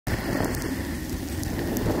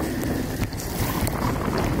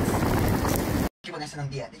ponérselo un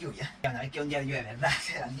día de lluvia. Van a ver que un día de lluvia de verdad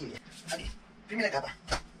se valdivia. Ok, primera capa.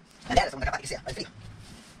 La segunda capa que sea, para el frío.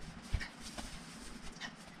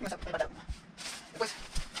 Vamos a preparar uno. Después,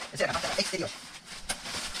 tercera capa exterior.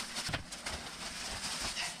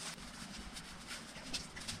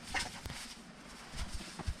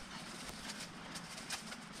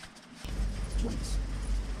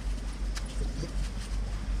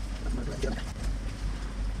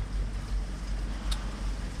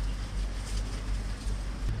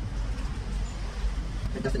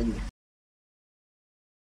 Detrás de la lluvia.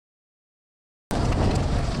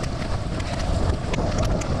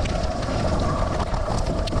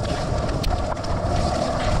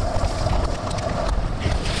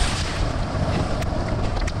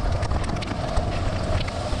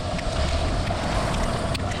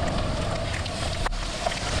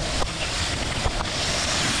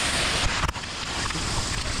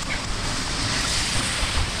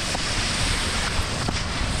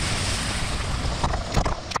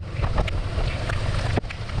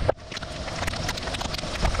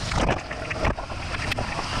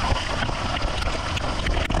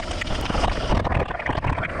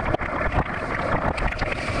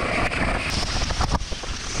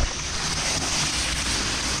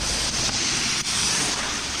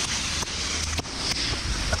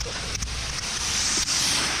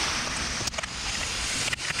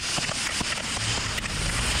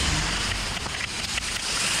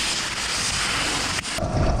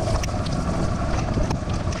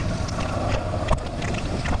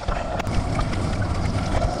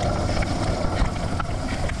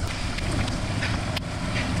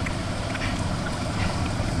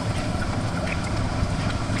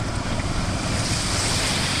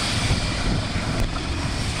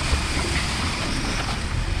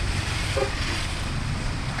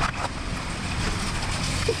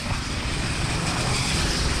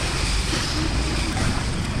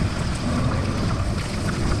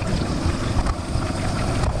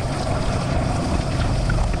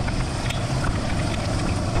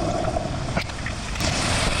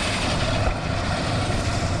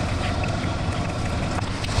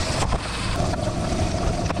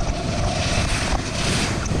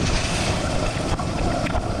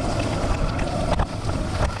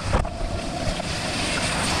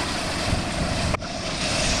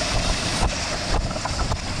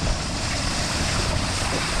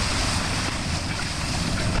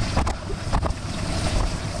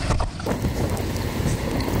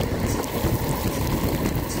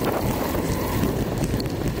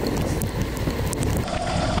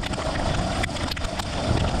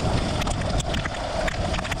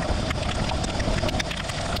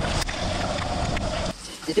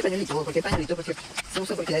 Este pañuelito, ¿por qué pañuelito? Porque se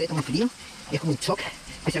usa porque el aire está muy frío y es como un shock,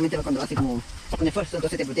 especialmente cuando hace como un esfuerzo,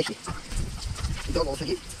 entonces te protege. Y todo lo uso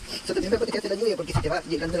aquí. Eso también me protege de la lluvia, porque si te va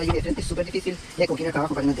llegando la lluvia de frente es súper difícil ya continuar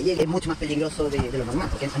trabajo para que no te llegue. Es mucho más peligroso de lo normal,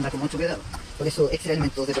 porque anda con mucho cuidado. Por eso, extra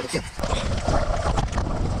elementos de protección.